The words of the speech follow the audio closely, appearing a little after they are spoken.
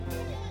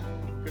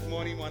Good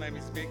morning, my name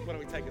is Mick. Why don't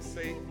we take a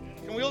seat?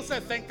 Can we also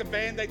thank the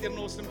band? They did an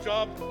awesome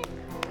job.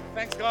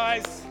 Thanks,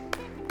 guys.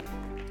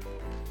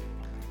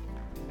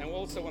 And we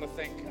also want to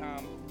thank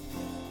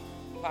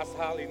Pastor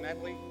Harley and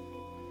Natalie,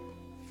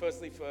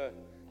 firstly for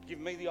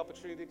giving me the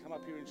opportunity to come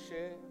up here and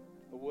share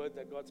a word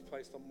that God's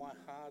placed on my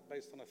heart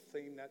based on a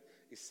theme that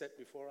is set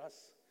before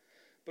us,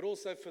 but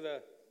also for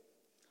the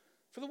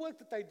work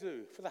that they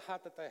do, for the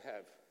heart that they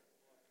have.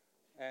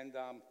 And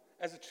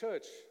as a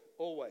church,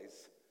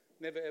 always,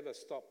 never ever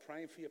stop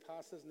praying for your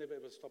pastors, never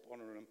ever stop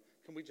honouring them.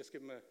 Can we just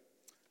give them a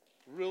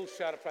real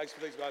shout of praise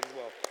for these guys as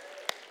well?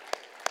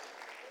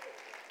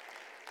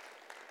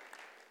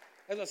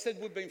 As I said,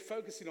 we've been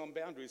focusing on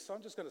boundaries, so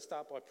I'm just going to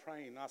start by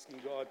praying,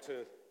 asking God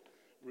to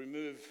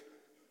remove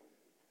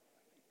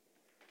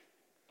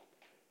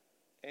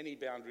any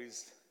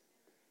boundaries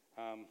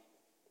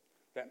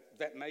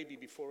that may be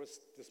before us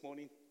this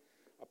morning.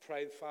 I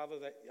pray, Father,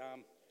 that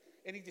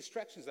any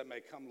distractions that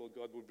may come, Lord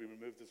God, would be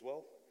removed as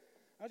well.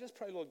 I just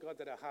pray, Lord God,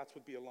 that our hearts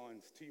would be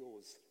aligned to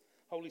yours.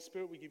 Holy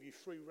Spirit, we give you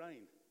free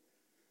rein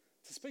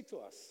to speak to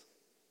us.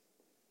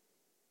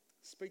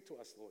 Speak to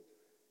us, Lord.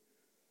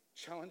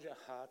 Challenge our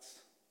hearts.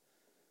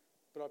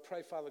 But I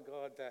pray, Father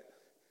God, that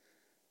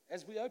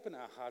as we open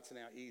our hearts and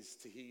our ears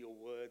to hear your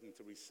word and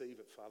to receive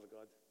it, Father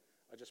God,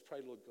 I just pray,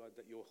 Lord God,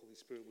 that your Holy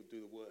Spirit would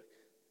do the work.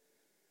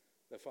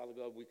 That, Father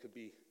God, we could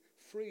be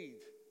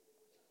freed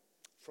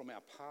from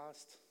our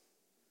past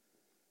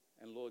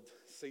and, Lord,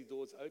 see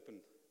doors open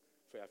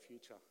for our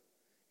future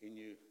in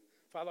you.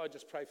 Father, I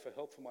just pray for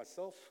help for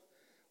myself.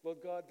 Lord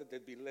God, that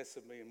there'd be less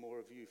of me and more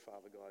of you,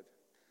 Father God.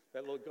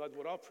 That, Lord God,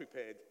 what I've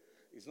prepared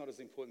is not as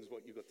important as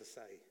what you've got to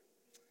say.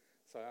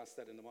 So I ask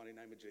that in the mighty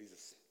name of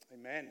Jesus.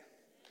 Amen.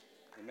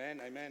 Amen,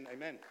 amen,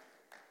 amen.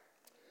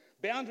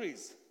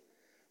 Boundaries.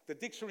 The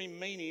dictionary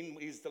meaning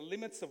is the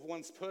limits of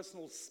one's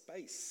personal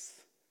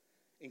space,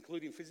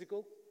 including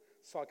physical,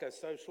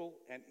 psychosocial,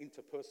 and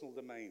interpersonal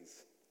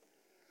domains.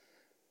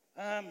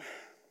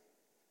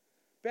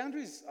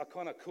 Boundaries are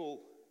kind of cool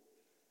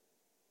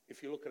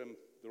if you look at them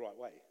the right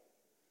way.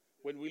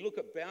 When we look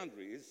at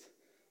boundaries,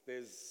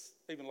 there's,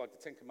 even like the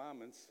Ten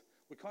Commandments,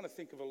 we kind of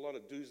think of a lot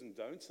of do's and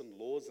don'ts and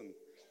laws and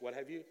what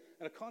have you,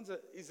 and it kind of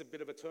is a bit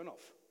of a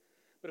turn-off.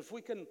 But if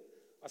we can,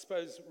 I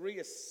suppose,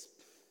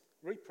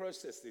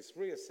 reprocess this,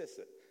 reassess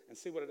it, and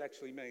see what it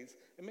actually means,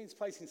 it means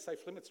placing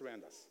safe limits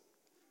around us.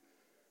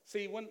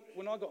 See, when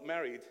I got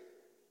married,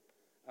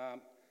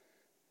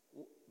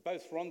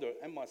 both Rhonda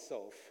and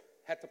myself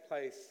had to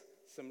place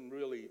some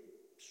really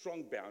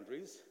strong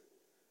boundaries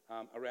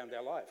around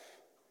our life.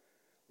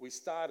 We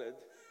started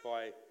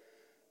by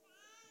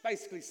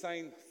basically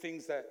saying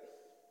things that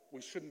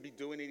we shouldn't be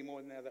doing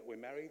anymore now that we're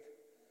married,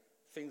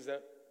 things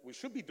that we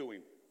should be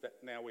doing that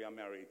now we are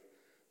married,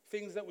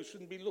 things that we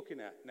shouldn't be looking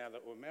at now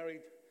that we're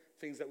married,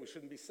 things that we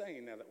shouldn't be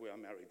saying now that we are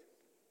married.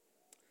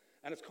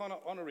 And it's kind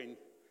of honouring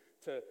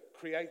to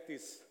create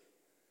this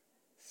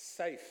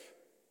safe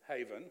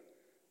haven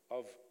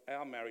of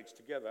our marriage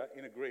together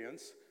in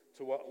agreement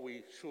to what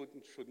we should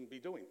and shouldn't be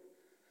doing.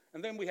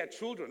 And then we had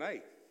children,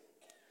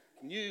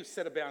 New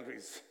set of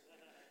boundaries.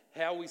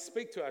 How we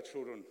speak to our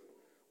children,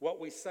 what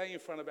we say in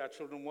front of our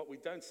children, what we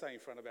don't say in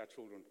front of our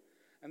children.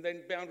 And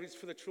then boundaries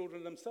for the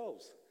children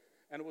themselves.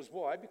 And it was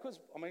why? Because,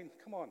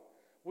 come on,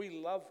 we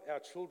love our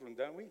children,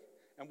 don't we?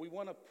 And we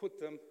want to put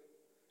them,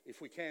 if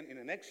we can, in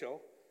an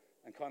eggshell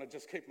and kind of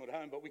just keep them at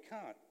home, but we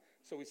can't.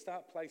 So we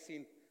start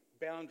placing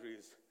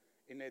boundaries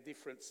in their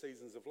different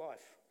seasons of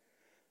life.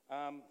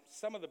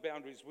 Some of the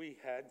boundaries we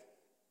had: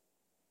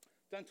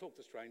 don't talk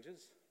to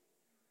strangers.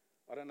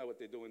 I don't know what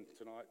they're doing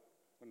tonight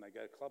when they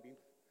go clubbing.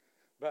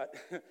 But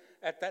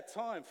at that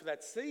time, for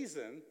that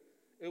season,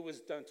 it was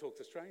don't talk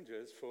to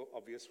strangers for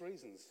obvious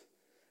reasons.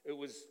 It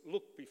was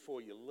look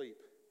before you leap.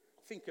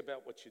 Think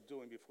about what you're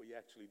doing before you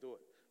actually do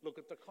it. Look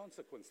at the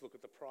consequence, look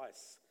at the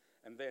price,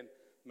 and then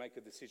make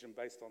a decision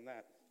based on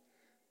that.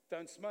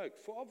 Don't smoke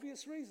for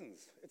obvious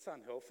reasons. It's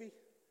unhealthy.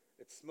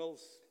 It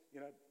smells,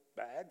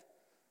 bad.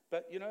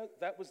 But,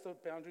 that was the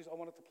boundaries I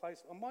wanted to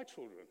place on my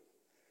children.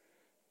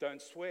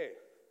 Don't swear.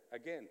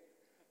 Again,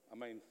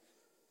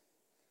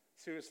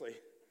 seriously,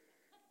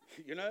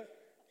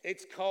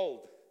 it's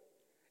cold.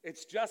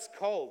 It's just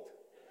cold.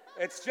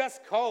 It's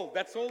just cold.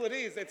 That's all it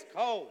is. It's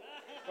cold.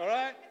 All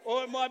right?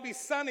 Or it might be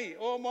sunny,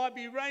 or it might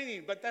be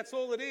raining, but that's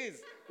all it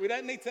is. We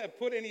don't need to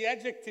put any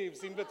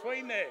adjectives in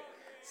between there.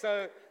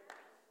 So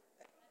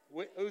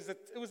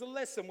it was a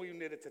lesson we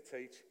needed to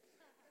teach.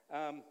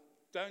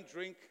 Don't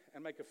drink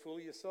and make a fool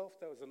of yourself.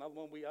 That was another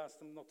one we asked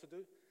them not to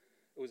do.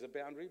 It was a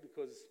boundary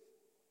because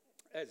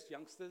as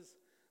youngsters,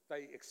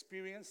 they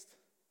experienced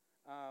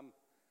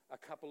a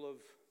couple of,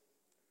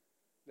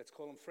 let's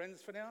call them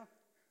friends for now,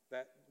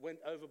 that went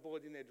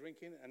overboard in their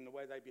drinking and the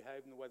way they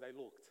behaved and the way they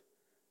looked.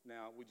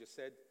 Now, we just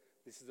said,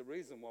 this is the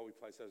reason why we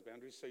place those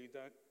boundaries, so you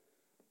don't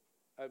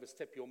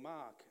overstep your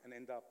mark and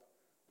end up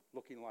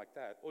looking like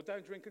that. Or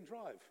don't drink and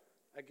drive,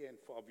 again,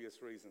 for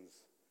obvious reasons.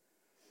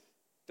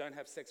 Don't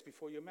have sex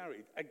before you're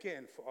married,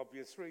 again, for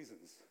obvious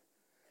reasons.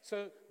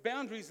 So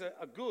boundaries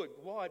are good.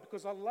 Why?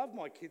 Because I love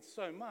my kids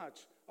so much.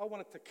 I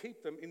wanted to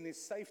keep them in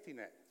this safety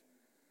net.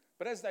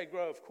 But as they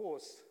grow, of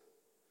course,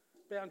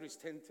 boundaries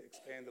tend to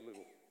expand a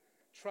little.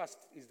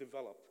 Trust is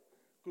developed.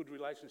 Good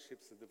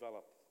relationships are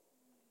developed.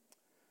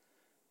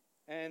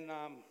 And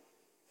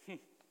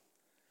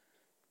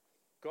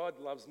God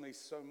loves me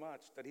so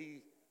much that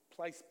he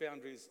placed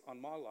boundaries on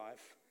my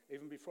life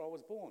even before I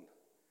was born.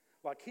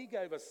 Like he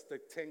gave us the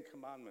 10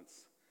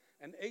 Commandments.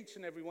 And each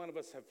and every one of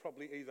us have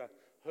probably either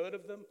heard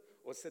of them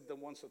or said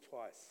them once or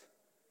twice.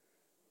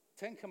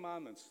 10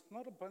 Commandments,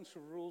 not a bunch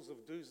of rules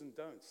of do's and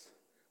don'ts.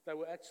 They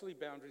were actually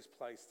boundaries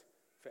placed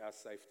for our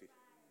safety.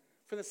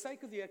 For the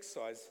sake of the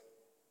exercise,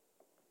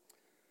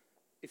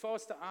 if I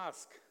was to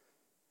ask,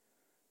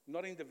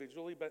 not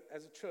individually, but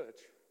as a church,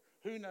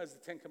 who knows the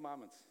 10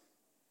 Commandments?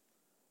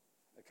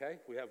 Okay,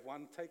 we have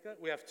one taker.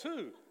 We have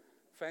two.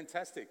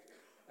 Fantastic.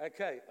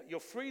 Okay, you're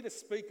free to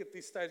speak at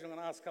this stage. I'm going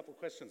to ask a couple of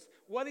questions.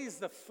 What is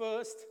the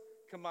first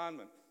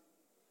commandment?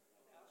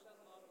 Thou shalt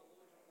love the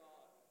Lord your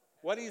God.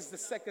 What is the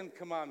second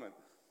commandment?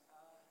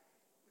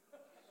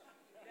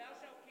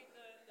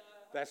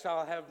 Thou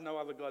shalt have no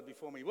other God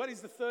before me. What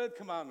is the third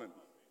commandment?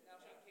 Thou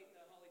shalt keep the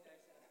holy day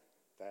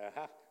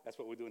Sabbath. That's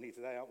what we're doing here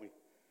today, aren't we?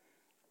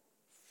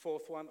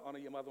 Fourth one, honour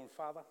your mother and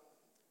father.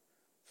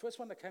 First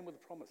one that came with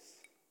a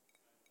promise.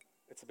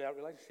 It's about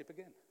relationship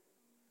again.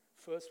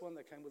 First one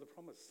that came with a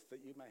promise that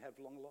you may have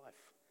long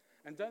life.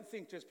 And don't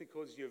think just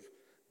because you've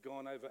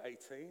gone over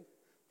 18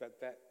 that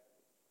that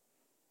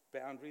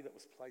boundary that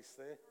was placed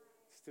there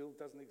still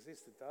doesn't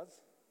exist. It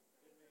does.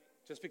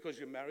 Just because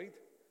you're married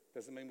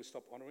doesn't mean we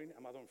stop honouring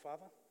our mother and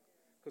father,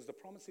 because the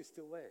promise is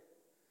still there.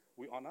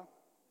 We honour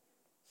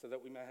so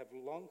that we may have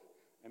a long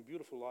and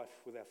beautiful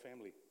life with our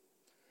family.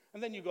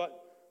 And then you've got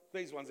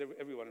these ones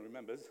everyone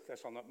remembers. Thou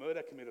shalt not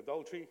murder, commit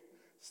adultery,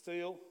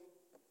 steal,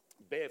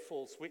 bear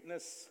false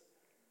witness.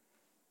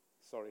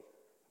 Sorry,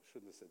 I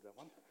shouldn't have said that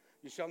one.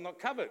 You shall not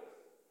covet.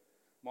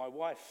 My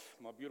wife,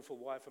 my beautiful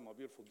wife and my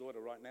beautiful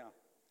daughter right now.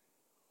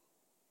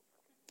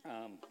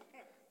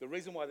 The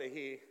reason why they're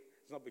here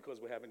is not because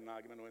we're having an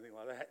argument or anything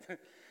like that.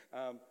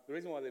 The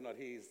reason why they're not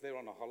here is they're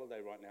on a holiday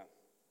right now.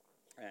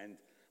 And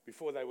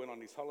before they went on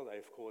this holiday,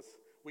 of course,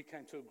 we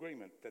came to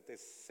agreement that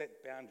there's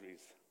set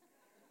boundaries.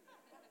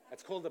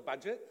 It's called a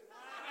budget.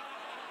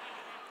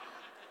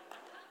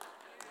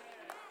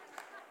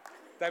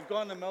 They've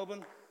gone to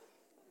Melbourne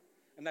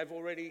and they've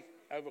already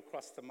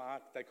overcrossed the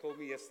mark. They called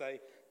me yesterday,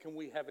 can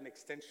we have an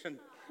extension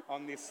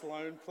on this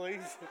loan,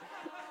 please?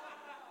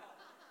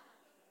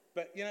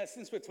 But, you know,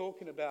 since we're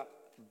talking about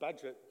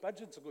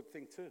budget's a good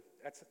thing too.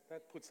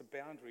 That puts a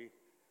boundary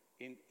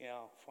in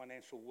our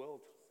financial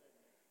world.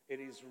 It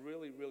is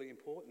really, really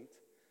important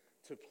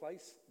to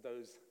place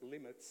those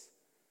limits.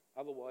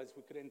 Otherwise,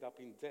 we could end up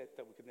in debt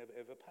that we could never,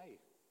 ever pay.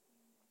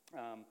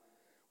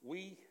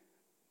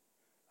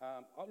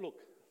 Look,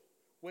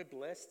 we're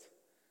blessed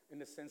in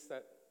the sense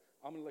that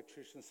I'm an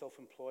electrician,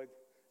 self-employed,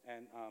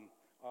 and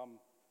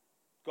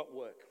got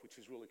work, which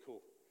is really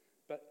cool.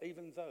 But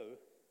even though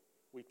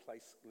we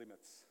place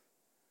limits,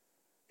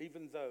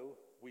 even though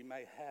we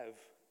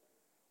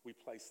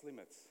place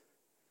limits.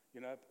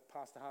 You know,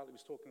 Pastor Hartley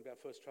was talking about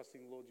first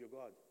trusting the Lord your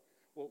God.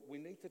 Well, we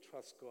need to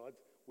trust God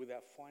with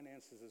our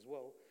finances as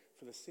well,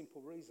 for the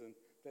simple reason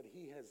that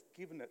he has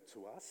given it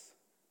to us.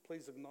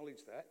 Please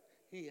acknowledge that.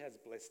 He has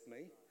blessed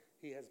me.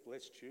 He has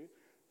blessed you.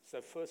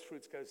 So first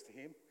fruits goes to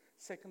him.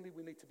 Secondly,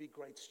 we need to be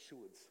great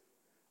stewards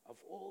of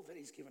all that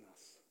he's given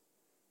us.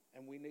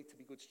 And we need to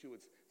be good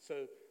stewards.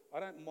 So I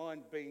don't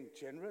mind being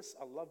generous.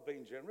 I love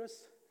being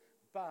generous.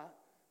 But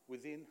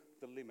within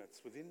the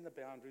limits, within the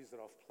boundaries that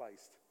I've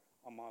placed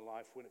on my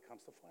life when it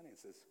comes to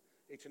finances.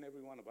 Each and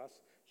every one of us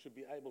should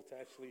be able to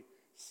actually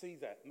see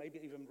that, maybe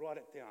even write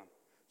it down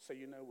so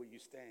you know where you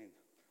stand.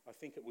 I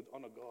think it would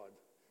honour God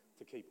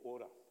to keep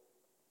order.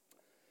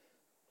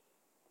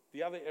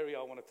 The other area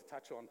I wanted to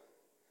touch on,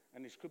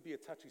 and this could be a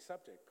touchy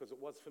subject because it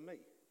was for me,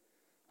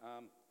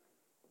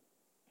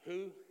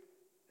 who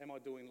am I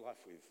doing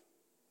life with?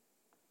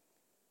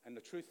 And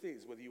the truth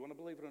is, whether you want to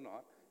believe it or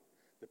not,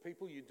 the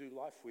people you do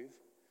life with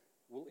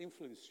will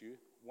influence you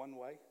one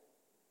way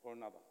or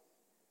another.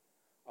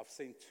 I've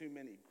seen too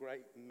many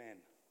great men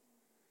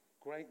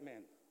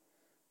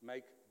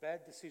make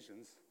bad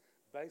decisions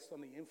based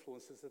on the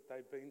influences that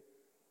they've been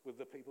with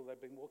the people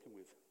they've been walking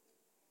with.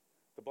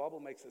 The Bible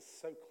makes it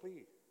so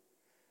clear.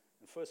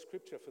 The first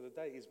scripture for the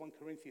day is 1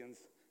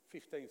 Corinthians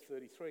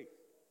 15:33.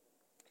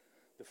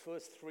 The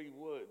first three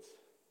words,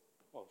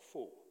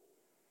 four.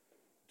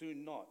 Do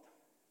not.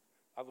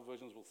 Other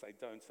versions will say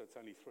don't, so it's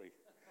only three.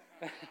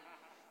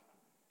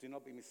 Do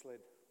not be misled.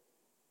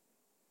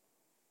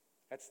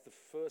 That's the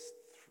first,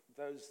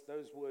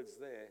 those words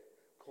there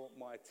caught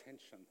my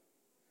attention.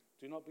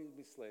 Do not be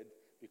misled,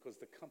 because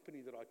the company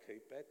that I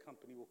keep, bad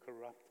company will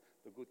corrupt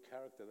the good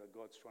character that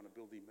God's trying to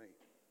build in me.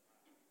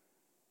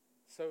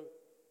 So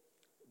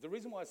the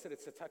reason why I said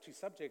it's a touchy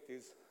subject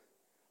is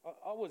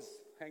I was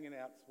hanging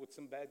out with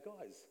some bad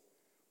guys,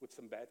 with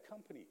some bad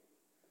company,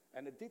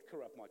 and it did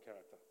corrupt my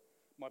character.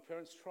 My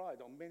parents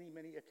tried on many,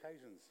 many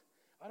occasions.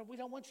 We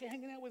don't want you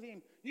hanging out with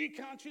him. You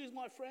can't choose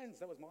my friends.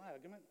 That was my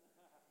argument.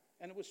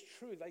 And it was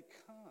true, they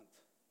can't.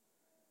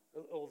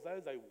 Although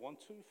they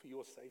want to for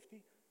your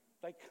safety,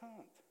 they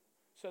can't.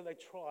 So they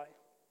try.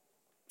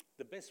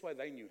 The best way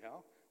they knew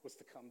how was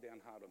to come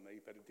down hard on me,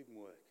 but it didn't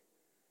work.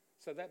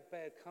 So that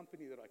bad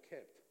company that I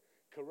kept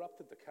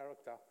corrupted the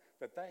character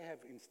that they have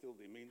instilled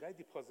in me, and they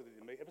deposited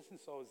in me ever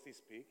since I was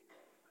this big,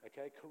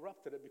 okay,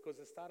 corrupted it because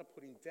they started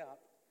putting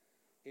doubt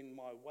in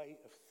my way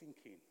of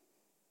thinking.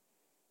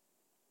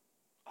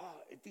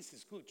 This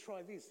is good,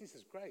 try this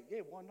is great,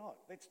 yeah, why not?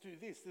 Let's do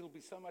this, it'll be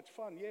so much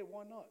fun, yeah,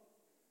 why not?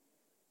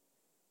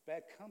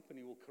 Bad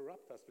company will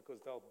corrupt us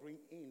because they'll bring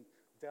in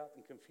doubt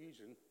and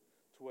confusion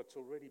to what's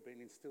already been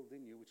instilled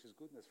in you, which is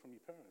goodness from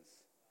your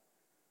parents.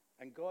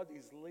 And God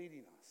is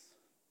leading us.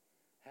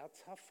 How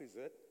tough is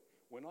it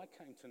when I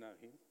came to know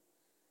him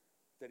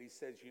that he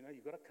says,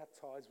 you've got to cut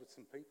ties with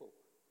some people?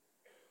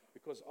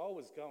 Because I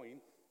was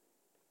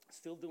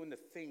still doing the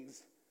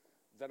things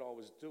that I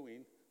was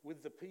doing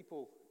with the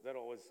people that I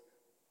was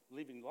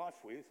living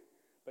life with,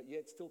 but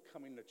yet still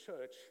coming to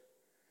church.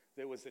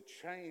 There was a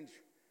change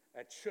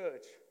at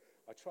church.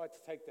 I tried to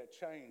take that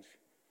change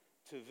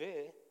to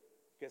there.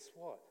 Guess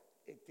what?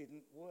 It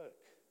didn't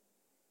work.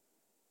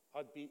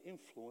 I'd be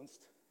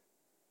influenced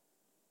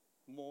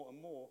more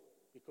and more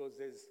because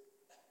there's,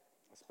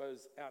 I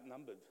suppose,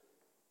 outnumbered.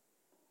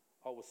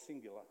 I was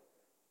singular.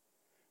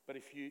 But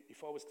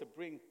if I was to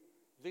bring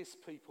this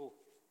people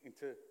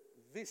into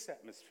this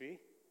atmosphere,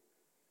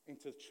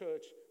 into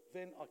church,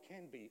 then I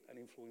can be an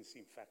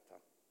influencing factor.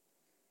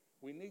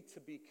 We need to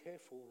be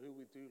careful who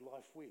we do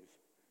life with.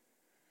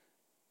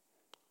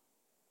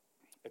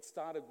 It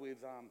started with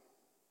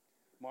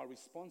my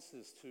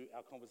responses to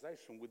our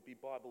conversation would be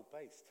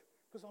Bible-based.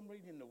 Because I'm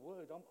reading the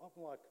Word,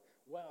 I'm like,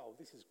 wow,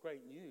 this is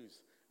great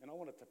news. And I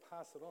wanted to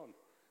pass it on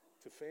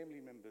to family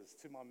members,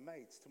 to my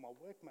mates, to my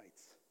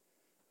workmates.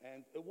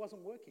 And it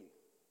wasn't working.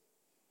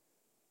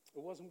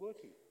 It wasn't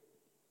working.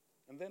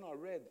 And then I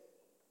read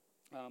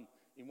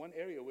in one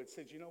area where it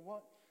says, you know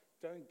what?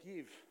 Don't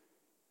give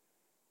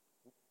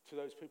to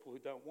those people who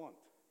don't want.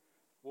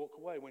 Walk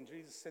away. When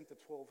Jesus sent the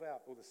 12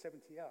 out or the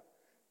 70 out,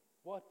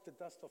 wipe the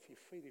dust off your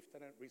feet if they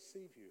don't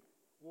receive you.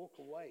 Walk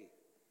away.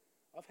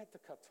 I've had to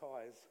cut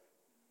ties,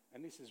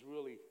 and this is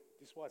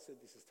why I said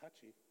this is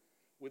touchy,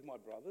 with my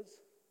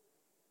brothers,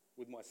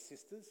 with my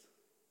sisters.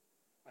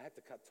 I had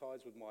to cut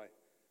ties with my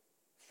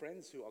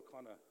friends who I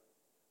kind of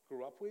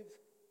grew up with.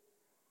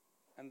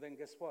 And then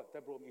guess what?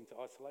 That brought me into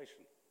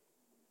isolation.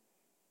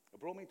 It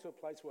brought me to a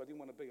place where I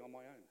didn't want to be on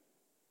my own.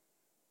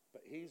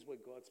 But here's where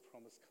God's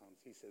promise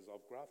comes. He says,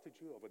 I've grafted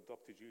you, I've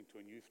adopted you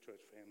into a youth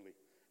church family,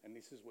 and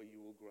this is where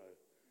you will grow.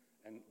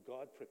 And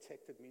God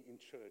protected me in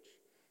church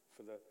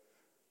for the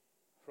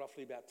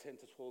roughly about 10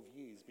 to 12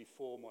 years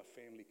before my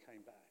family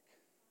came back.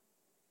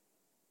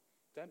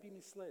 Don't be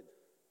misled.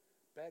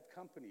 Bad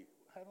company.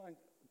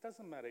 It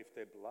doesn't matter if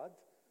they're blood.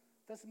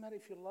 It doesn't matter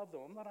if you love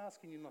them. I'm not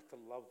asking you not to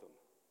love them.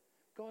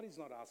 God is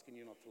not asking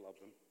you not to love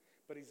them.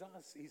 But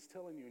he's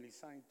telling you and he's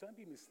saying, don't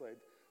be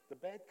misled. The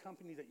bad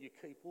company that you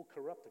keep will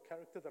corrupt the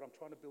character that I'm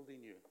trying to build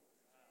in you.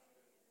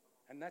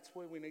 And that's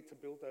where we need to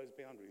build those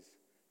boundaries.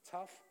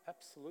 Tough?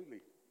 Absolutely.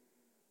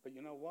 But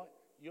you know what?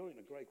 You're in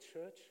a great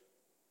church.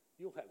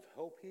 You'll have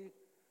help here.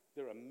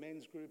 There are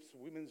men's groups,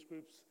 women's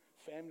groups,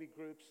 family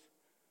groups.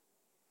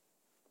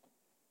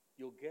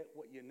 You'll get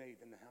what you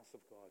need in the house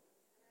of God.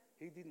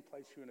 He didn't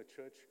place you in a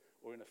church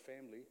or in a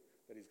family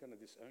that he's going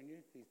to disown you.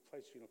 He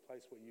placed you in a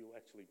place where you'll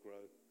actually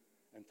grow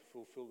and to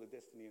fulfill the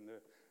destiny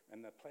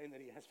and the plan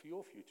that he has for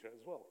your future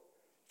as well.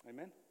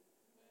 Amen?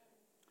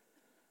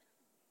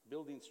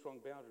 Building strong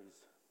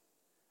boundaries.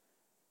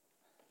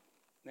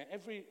 Now,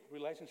 every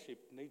relationship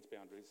needs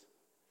boundaries.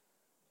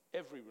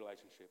 Every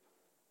relationship.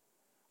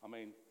 I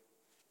mean,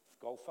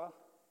 golfer,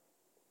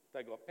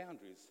 they got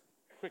boundaries.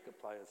 Cricket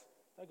players,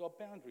 they got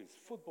boundaries.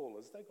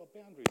 Footballers, they got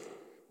boundaries.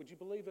 Would you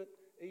believe it?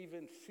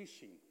 Even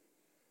fishing.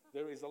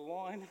 There is a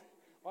line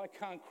I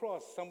can't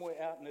cross somewhere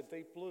out in the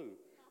deep blue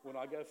when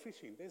I go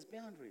fishing. There's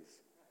boundaries.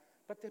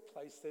 But they're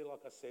placed there,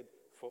 like I said,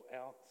 for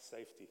our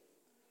safety.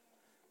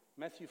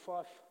 Matthew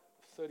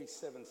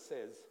 5:37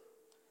 says,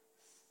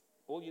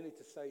 all you need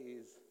to say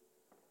is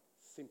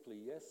simply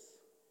yes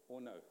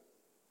or no.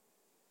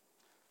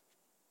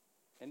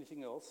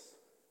 Anything else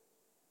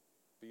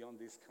beyond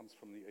this comes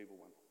from the evil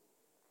one.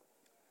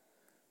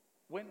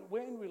 When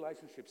we're in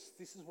relationships,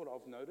 this is what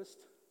I've noticed,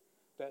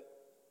 that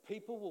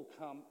people will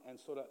come and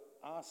sort of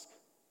ask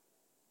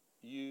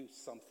you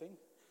something,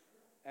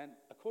 and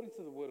according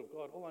to the Word of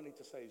God, all I need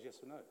to say is yes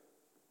or no.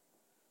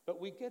 But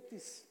we get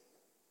this,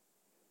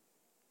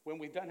 when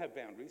we don't have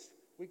boundaries,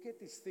 we get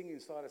this thing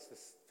inside us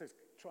to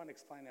try and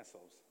explain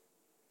ourselves.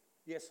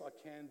 Yes, I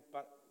can,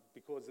 but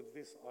because of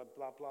this, I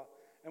blah, blah.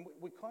 And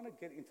we kind of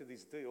get into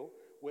this deal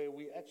where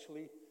we're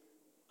actually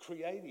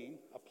creating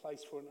a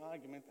place for an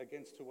argument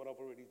against to what I've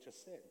already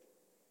just said.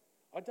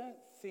 I don't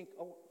think,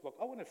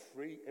 I want to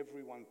free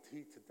everyone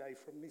here today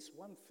from this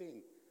one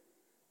thing.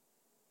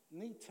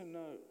 Need to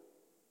know.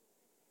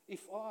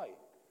 If I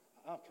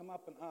come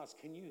up and ask,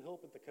 can you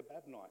help at the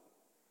kebab night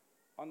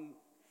on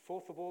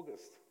 4th of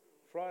August,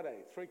 Friday,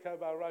 3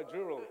 Cobar Road,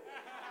 Dural?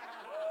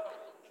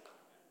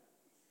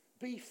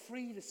 Be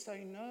free to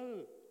say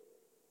no.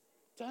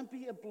 Don't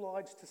be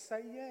obliged to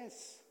say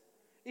yes.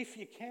 If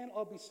you can,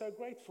 I'll be so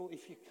grateful.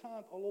 If you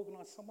can't, I'll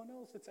organise someone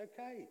else. It's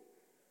okay.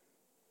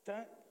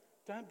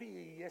 Don't be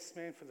a yes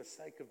man for the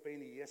sake of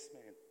being a yes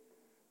man.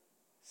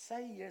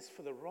 Say yes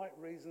for the right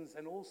reasons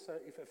and also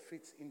if it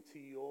fits into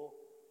your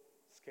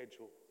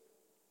schedule.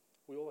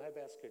 We all have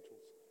our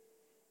schedules.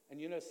 And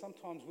you know,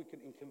 sometimes we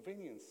can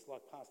inconvenience,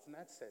 like Pastor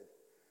Nat said.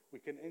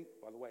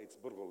 By the way, it's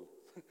burgle.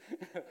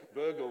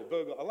 burgle.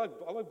 I like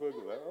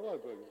burgle, though. I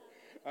like burgle.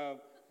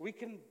 We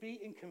can be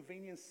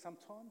inconvenienced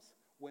sometimes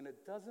when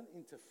it doesn't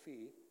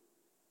interfere,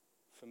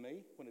 for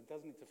me, when it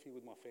doesn't interfere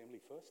with my family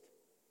first.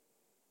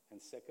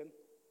 And second,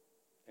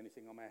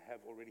 anything I may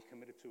have already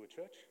committed to a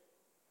church.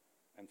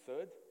 And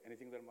third,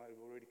 anything that I might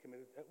have already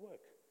committed at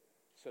work.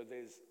 So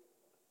there's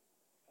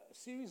a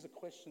series of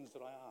questions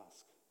that I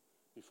ask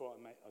before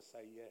I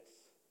say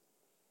yes.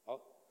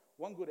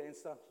 One good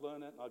answer,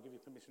 learn it, and I'll give you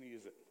permission to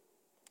use it.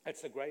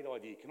 That's a great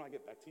idea. Can I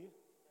get back to you?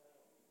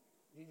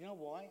 You know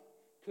why?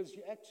 Because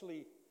you're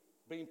actually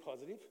being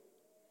positive.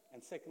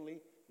 And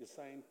secondly, you're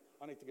saying,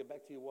 I need to get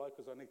back to you. Why?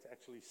 Because I need to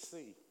actually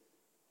see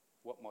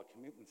what my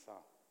commitments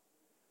are.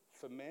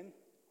 For men,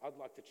 I'd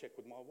like to check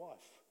with my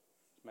wife.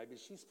 Maybe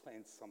she's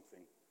planned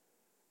something.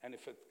 And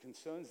if it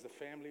concerns the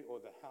family or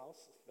the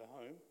house, the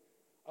home,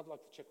 I'd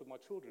like to check with my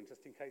children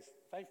just in case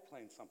they've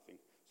planned something.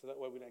 So that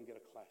way we don't get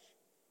a clash.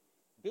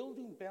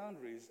 Building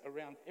boundaries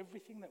around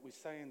everything that we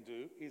say and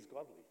do is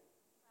godly.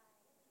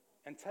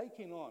 And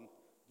taking on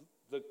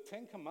the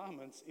 10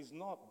 Commandments is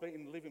not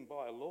living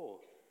by a law.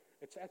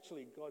 It's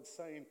actually God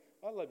saying,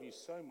 I love you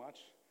so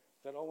much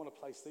that I want to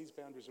place these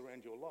boundaries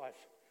around your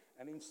life.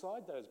 And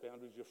inside those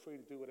boundaries, you're free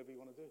to do whatever you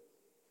want to do.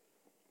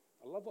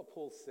 I love what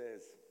Paul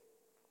says.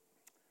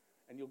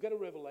 And you'll get a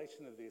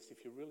revelation of this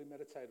if you really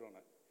meditate on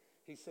it.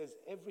 He says,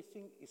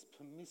 everything is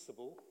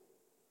permissible.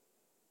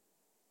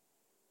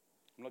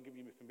 I'm not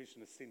giving you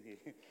permission to sin here.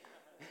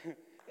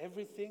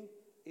 Everything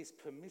is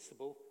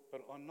permissible,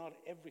 but not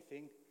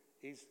everything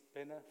is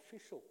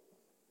beneficial.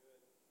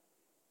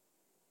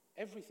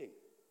 Everything.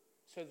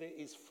 So there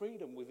is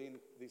freedom within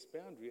this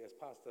boundary, as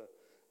Pastor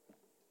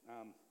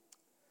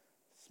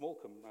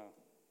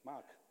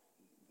Mark,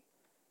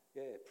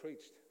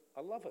 preached.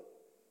 I love it.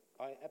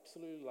 I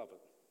absolutely love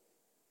it.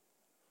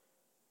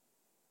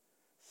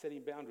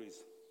 Setting boundaries.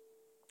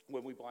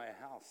 When we buy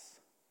a house,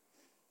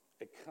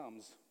 it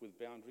comes with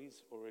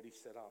boundaries already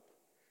set up.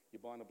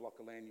 You're buying a block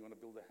of land, you want to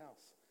build a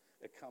house.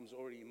 It comes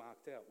already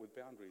marked out with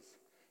boundaries.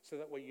 So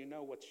that way you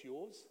know what's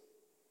yours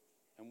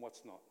and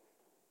what's not.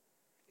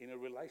 In a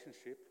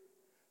relationship,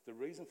 the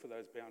reason for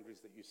those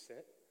boundaries that you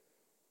set,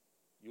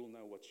 you'll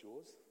know what's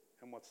yours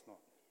and what's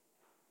not.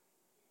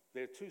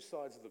 There are two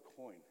sides of the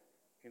coin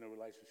in a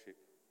relationship.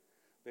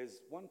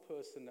 There's one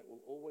person that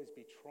will always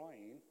be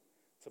trying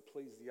to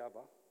please the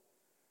other,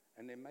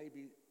 and there may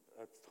be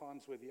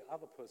times where the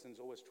other person is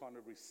always trying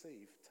to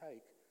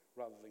take,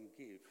 rather than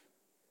give.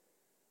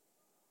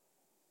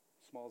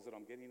 Smiles that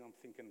I'm getting, I'm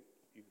thinking,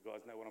 you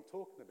guys know what I'm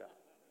talking about.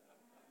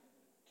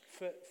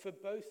 For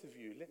both of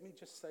you, let me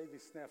just say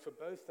this now, for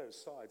both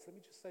those sides, let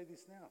me just say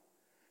this now.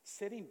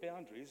 Setting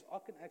boundaries, I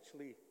can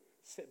actually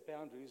set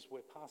boundaries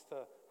where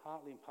Pastor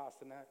Hartley and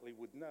Pastor Natalie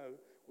would know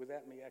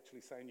without me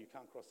actually saying you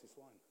can't cross this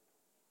line.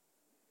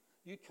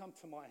 You come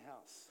to my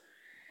house,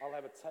 I'll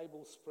have a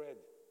table spread,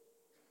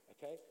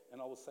 okay?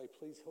 And I will say,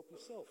 please help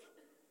yourself.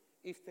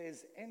 If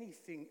there's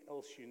anything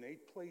else you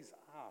need, please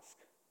ask.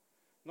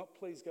 Not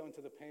please go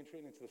into the pantry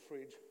and into the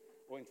fridge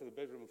or into the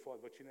bedroom and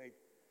find what you need.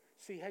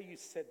 See how you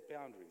set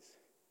boundaries.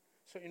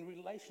 So in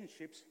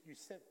relationships, you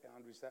set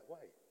boundaries that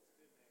way.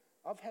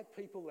 I've had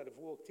people that have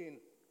walked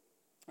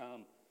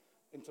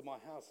into my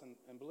house,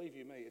 and believe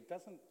you me, it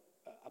doesn't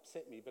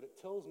upset me, but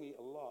it tells me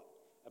a lot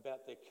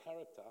about their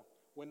character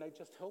when they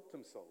just help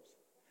themselves.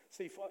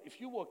 See, if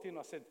you walked in and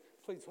I said,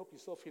 please help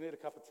yourself, you need a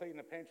cup of tea in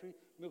the pantry,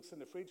 milk's in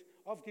the fridge,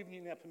 I've given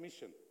you now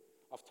permission.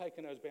 I've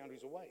taken those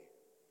boundaries away.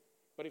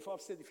 But if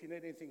I've said, if you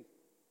need anything,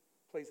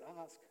 please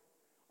ask,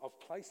 I've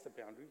placed a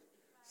boundary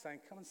saying,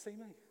 come and see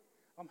me.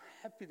 I'm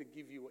happy to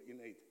give you what you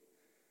need.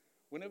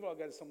 Whenever I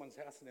go to someone's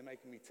house and they're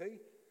making me tea,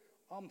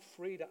 I'm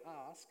free to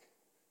ask,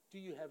 do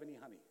you have any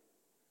honey?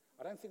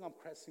 I don't think I'm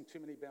crossing too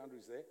many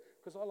boundaries there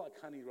because I like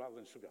honey rather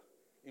than sugar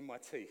in my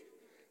tea.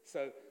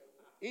 So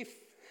if,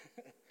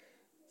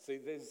 see,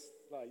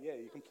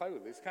 you can play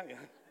with this, can't you?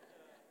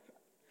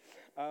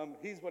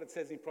 Here's what it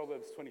says in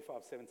Proverbs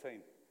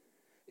 25:17.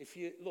 If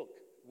you look,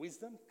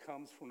 wisdom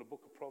comes from the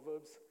book of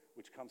Proverbs,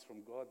 which comes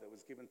from God, that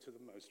was given to the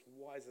most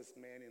wisest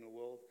man in the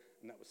world,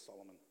 and that was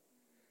Solomon.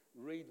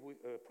 Read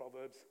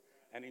Proverbs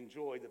and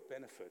enjoy the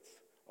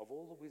benefits of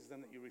all the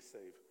wisdom that you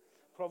receive.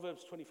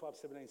 Proverbs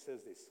 25:17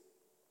 says this: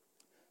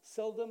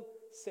 seldom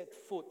set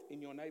foot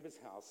in your neighbor's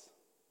house.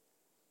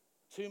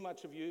 Too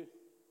much of you,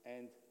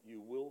 and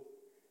you will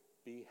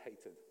be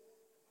hated.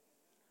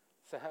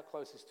 So how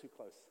close is too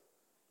close?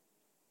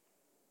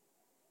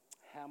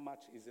 How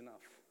much is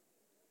enough?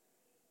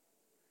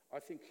 I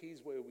think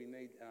here's where we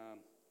need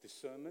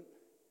discernment,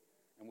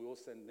 and we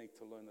also need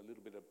to learn a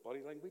little bit of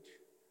body language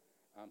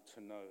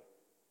to know.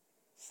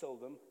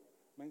 seldom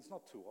means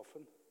not too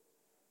often.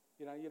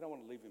 You know, you don't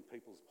want to live in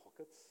people's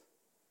pockets.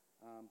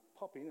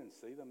 Pop in and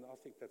see them. I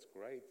think that's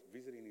great.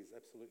 Visiting is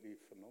absolutely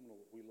phenomenal.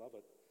 We love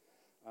it.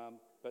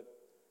 But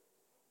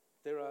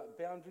there are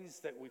boundaries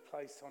that we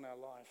place on our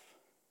life.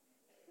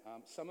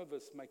 Some of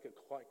us make it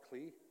quite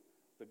clear.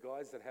 The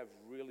guys that have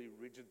really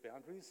rigid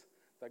boundaries,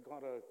 they've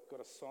got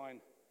a sign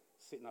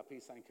sitting up here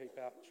saying, "Keep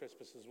out,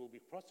 trespassers will be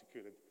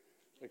prosecuted,"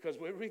 because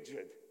we're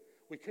rigid.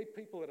 We keep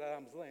people at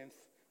arm's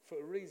length for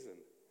a reason,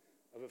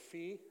 of a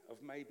fear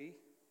of maybe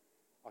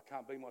I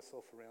can't be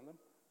myself around them,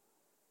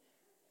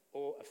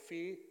 or a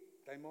fear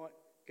they might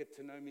get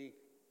to know me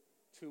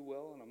too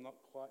well and I'm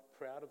not quite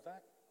proud of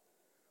that,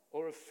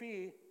 or a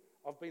fear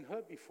I've been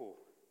hurt before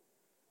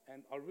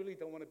and I really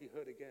don't want to be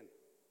hurt again.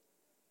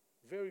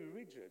 Very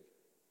rigid.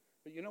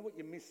 But you know what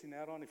you're missing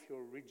out on if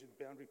you're a rigid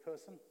boundary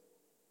person?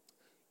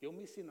 You're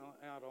missing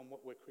out on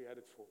what we're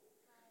created for.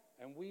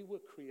 And we were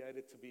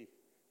created to be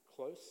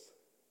close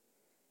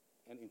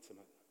and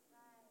intimate.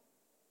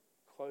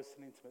 Close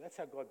and intimate. That's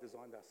how God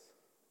designed us.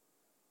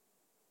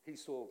 He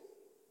saw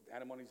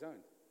Adam on his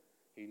own.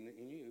 He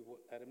knew what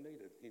Adam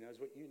needed. He knows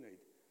what you need.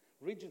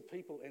 Rigid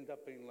people end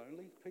up being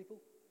lonely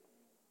people.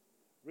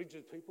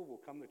 Rigid people will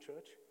come to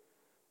church.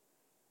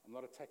 I'm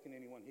not attacking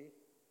anyone here.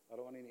 I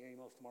don't want any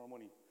emails tomorrow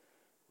morning.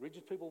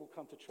 Rigid people will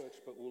come to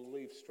church but will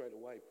leave straight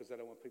away because they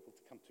don't want people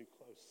to come too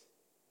close.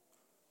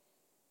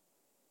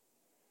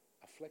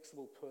 A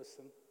flexible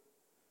person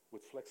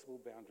with flexible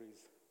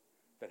boundaries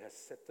that has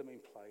set them in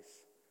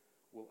place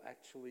will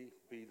actually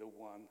be the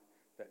one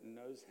that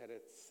knows how to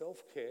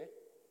self-care,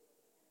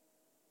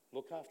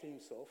 look after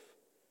himself,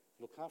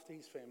 look after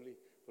his family,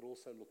 but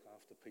also look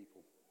after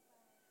people.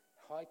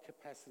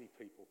 High-capacity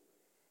people,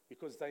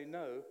 because they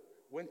know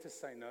when to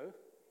say no,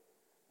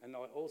 and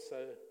I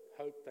also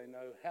hope they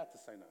know how to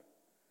say no,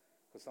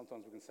 because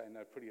sometimes we can say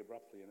no pretty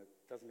abruptly and it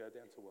doesn't go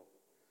down too well.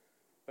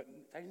 But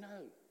they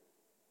know.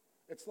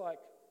 It's like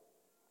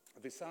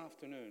this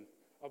afternoon,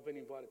 I've been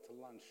invited to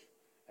lunch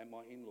at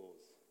my in-laws,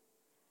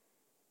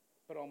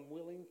 but I'm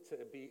willing to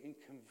be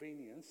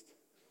inconvenienced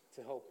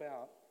to help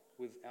out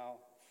with our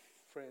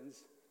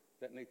friends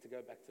that need to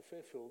go back to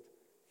Fairfield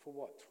for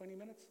what, 20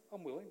 minutes?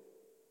 I'm willing.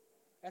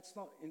 That's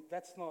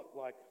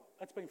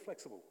being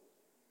flexible.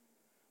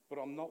 But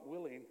I'm not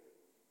willing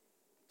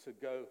to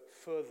go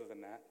further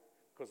than that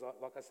because,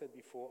 like I said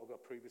before, I've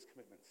got previous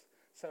commitments.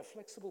 So a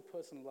flexible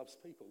person loves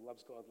people,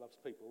 loves God, loves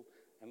people,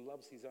 and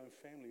loves his own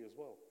family as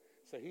well.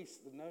 So he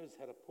knows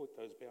how to put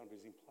those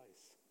boundaries in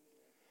place.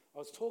 I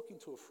was talking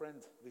to a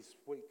friend this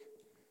week,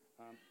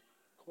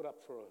 caught up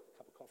for a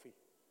cup of coffee,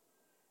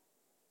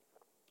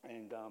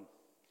 and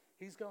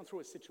he's going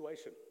through a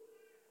situation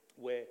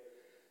where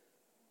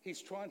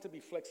he's trying to be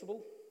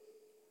flexible,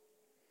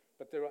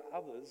 but there are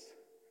others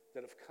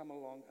that have come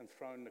along and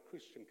thrown the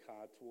Christian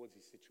card towards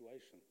his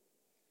situation.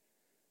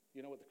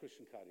 You know what the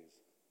Christian card is?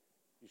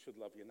 You should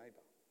love your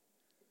neighbour.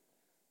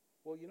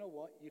 Well, you know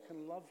what? You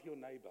can love your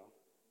neighbour,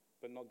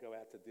 but not go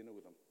out to dinner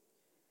with them.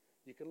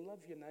 You can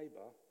love your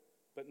neighbour,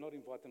 but not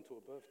invite them to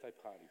a birthday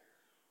party.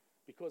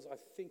 Because I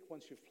think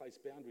once you've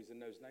placed boundaries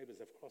and those neighbours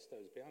have crossed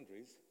those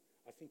boundaries,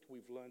 I think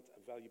we've learned a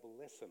valuable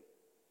lesson.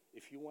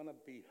 If you want to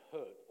be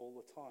hurt all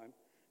the time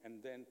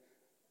and then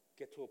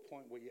get to a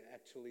point where you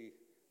actually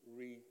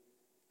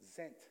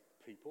resent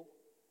people,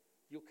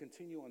 you'll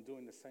continue on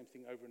doing the same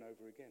thing over and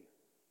over again.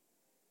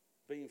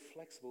 Being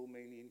flexible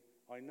meaning,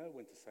 I know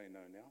when to say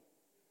no now.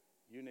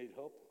 You need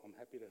help, I'm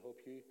happy to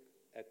help you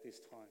at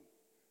this time,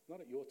 not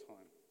at your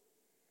time.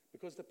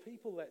 Because the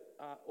people that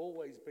are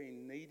always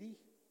being needy,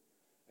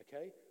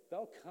 okay,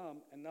 they'll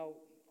come and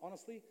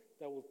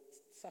they will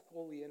suck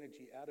all the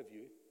energy out of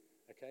you,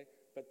 okay,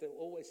 but they'll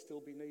always still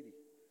be needy.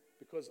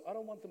 Because I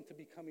don't want them to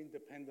become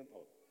independent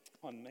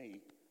on me.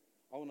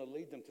 I want to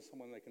lead them to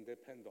someone they can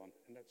depend on,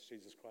 and that's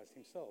Jesus Christ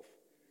himself.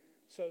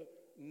 So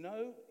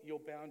know your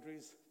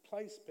boundaries,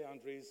 place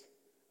boundaries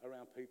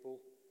around people,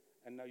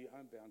 and know your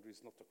own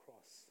boundaries not to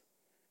cross.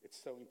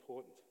 It's so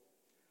important.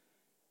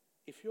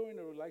 If you're in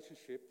a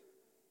relationship,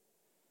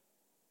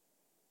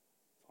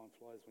 time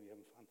flies when you're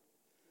having fun.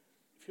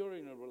 If you're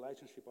in a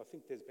relationship, I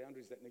think there's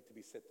boundaries that need to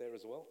be set there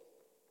as well.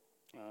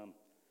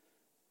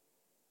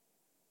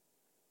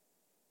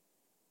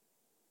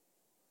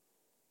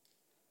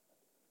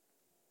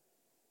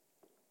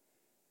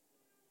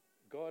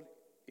 God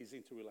is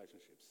into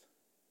relationships.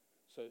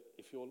 So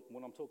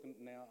when I'm talking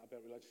now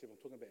about relationship, I'm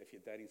talking about if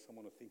you're dating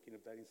someone or thinking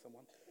of dating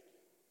someone.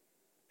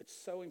 It's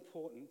so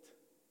important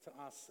to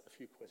ask a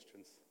few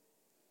questions.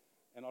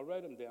 And I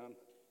wrote them down,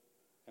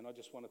 and I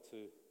just wanted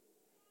to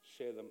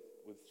share them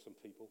with some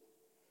people.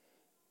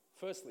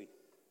 Firstly,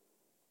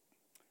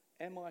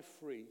 am I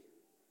free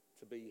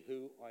to be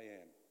who I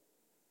am?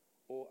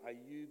 Or are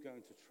you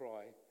going to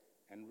try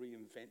and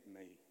reinvent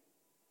me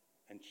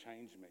and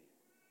change me?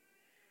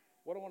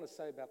 What I want to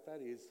say about that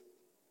is,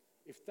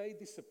 if they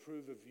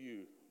disapprove of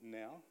you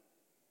now,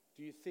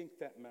 do you think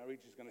that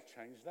marriage is going to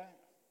change that?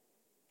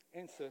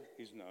 Answer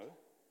is no.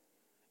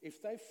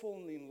 If they've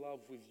fallen in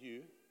love with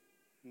you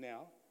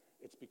now,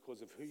 it's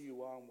because of who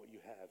you are and what you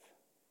have.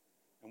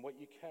 and what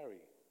you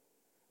carry.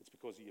 It's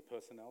because of your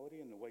personality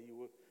and the way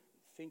you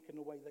think and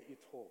the way that you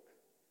talk.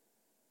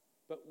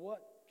 But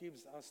what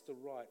gives us the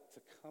right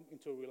to come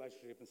into a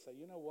relationship and say,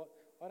 you know what,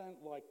 I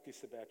don't like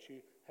this about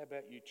you. How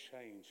about you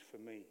change for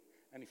me?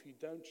 And if you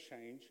don't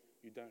change,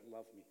 you don't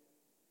love me.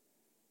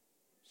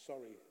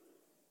 Sorry.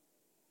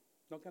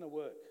 Not going to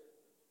work.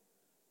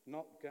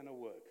 Not going to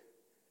work.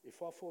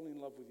 If I fall in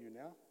love with you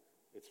now,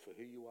 it's for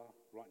who you are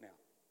right now.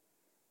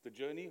 The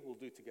journey we'll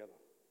do together.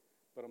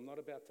 But I'm not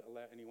about to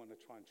allow anyone to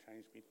try and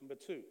change me. Number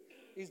 2,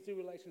 is the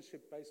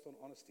relationship based on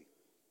honesty?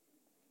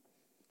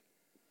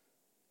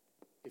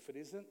 If it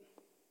isn't,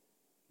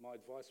 my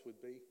advice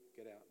would be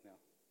get out now.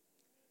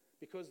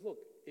 Because look,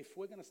 if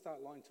we're going to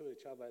start lying to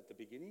each other at the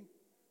beginning,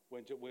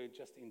 when we're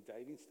just in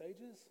dating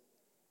stages,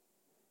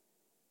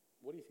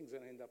 what do you think is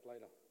going to end up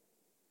later?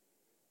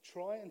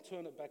 Try and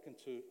turn it back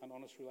into an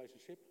honest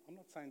relationship. I'm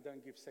not saying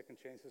don't give second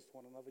chances to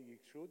one another, you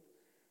should.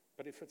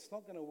 But if it's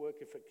not going to work,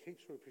 if it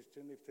keeps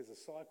repeating, if there's a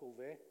cycle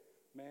there,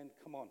 man,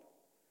 come on.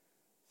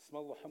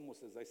 Smell the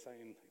hummus, as they say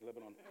in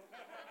Lebanon.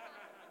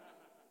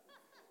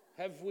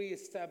 Have we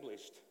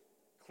established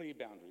clear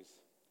boundaries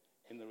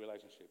in the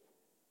relationship?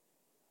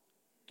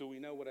 Do we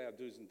know what our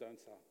do's and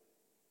don'ts are?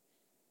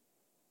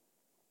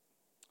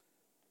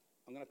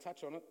 I'm going to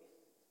touch on it.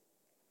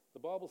 The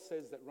Bible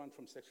says that run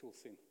from sexual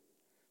sin.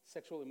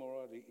 Sexual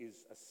immorality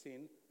is a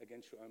sin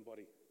against your own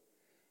body.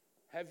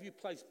 Have you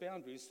placed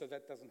boundaries so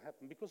that doesn't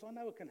happen? Because I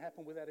know it can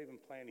happen without even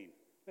planning.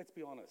 Let's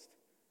be honest,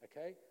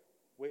 okay?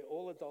 We're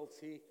all adults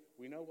here.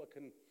 We know what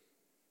can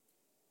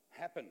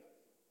happen.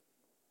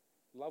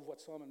 Love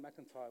what Simon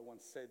McIntyre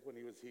once said when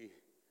he was here.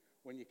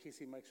 When you kiss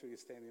him, make sure you're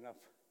standing up.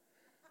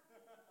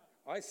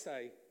 I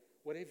say,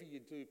 whatever you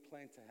do,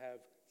 plan to have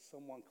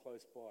someone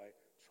close by.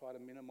 Try to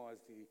minimize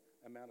the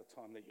amount of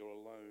time that you're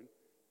alone,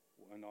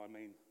 and I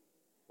mean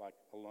like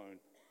alone.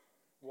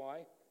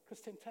 Why?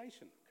 Because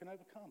temptation can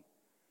overcome.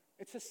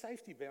 It's a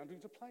safety boundary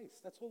to place.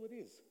 That's all it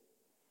is.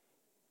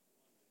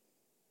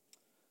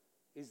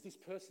 Is this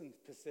person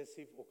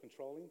possessive or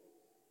controlling?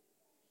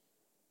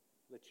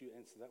 Let you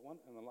answer that one.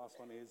 And the last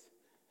one is,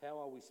 how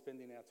are we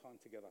spending our time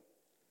together?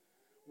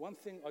 One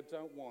thing I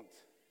don't want,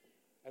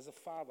 as a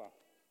father,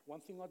 one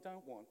thing I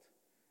don't want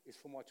is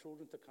for my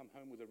children to come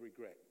home with a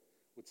regret,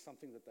 with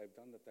something that they've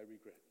done that they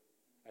regret.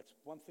 That's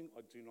one thing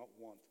I do not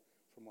want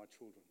for my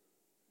children.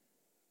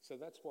 So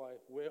that's why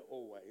we're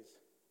always,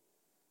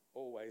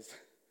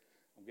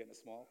 I'm getting a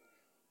smile,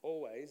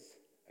 always,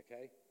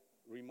 okay,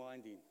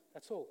 reminding.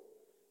 That's all.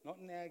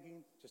 Not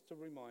nagging, just a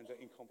reminder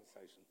in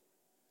conversation.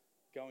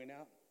 Going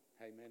out,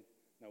 hey man,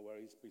 no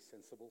worries, be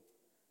sensible.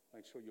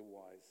 Make sure you're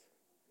wise,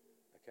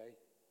 okay?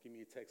 Give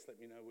me a text, let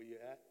me know where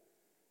you're at.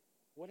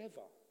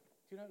 Whatever.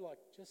 Do you know, like,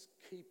 just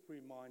keep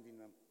reminding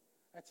them.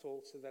 That's all,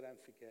 so they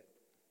don't forget.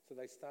 So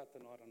they start the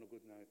night on a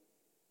good note.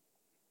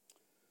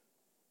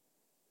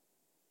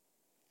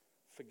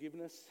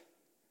 Forgiveness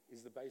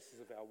is the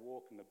basis of our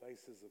walk and the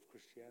basis of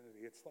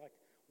Christianity. It's like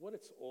what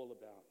it's all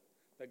about.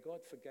 That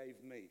God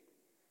forgave me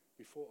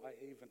before I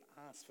even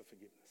asked for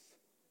forgiveness.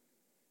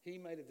 He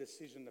made a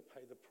decision to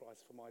pay the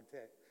price for my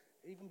debt,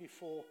 even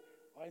before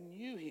I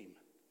knew him.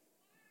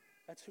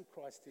 That's who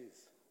Christ is.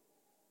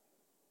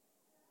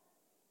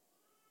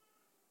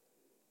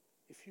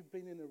 If you've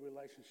been in a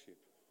relationship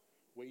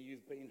where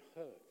you've been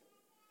hurt,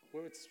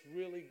 where it's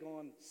really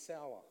gone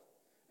sour,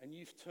 and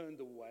you've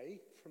turned away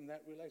from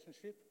that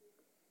relationship,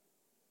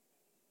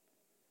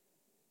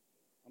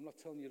 I'm not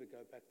telling you to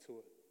go back to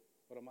it,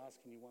 but I'm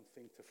asking you one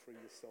thing: to free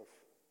yourself.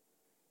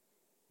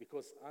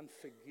 Because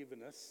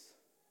unforgiveness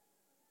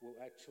will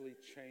actually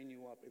chain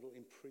you up. It'll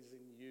imprison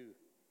you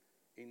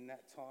in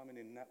that time and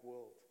in that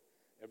world.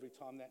 Every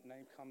time that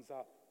name comes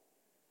up,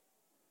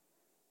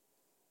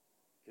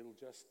 it'll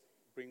just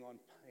bring on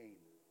pain.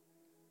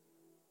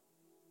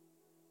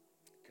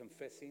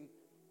 Confessing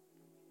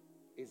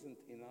isn't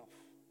enough.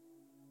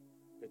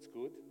 It's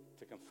good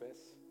to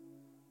confess,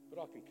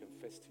 but I can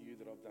confess to you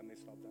that I've done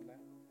this and I've done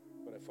that.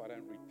 But if I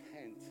don't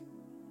repent,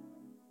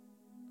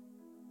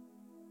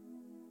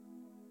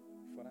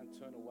 if I don't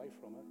turn away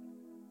from it,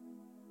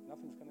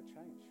 nothing's going to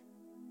change.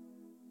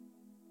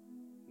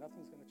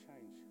 Nothing's going to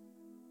change.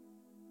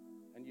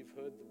 And you've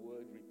heard the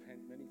word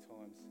repent many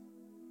times.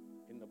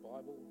 In the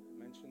Bible,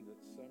 mentioned it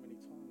so many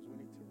times. We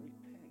need to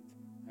repent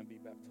and be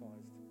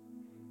baptized.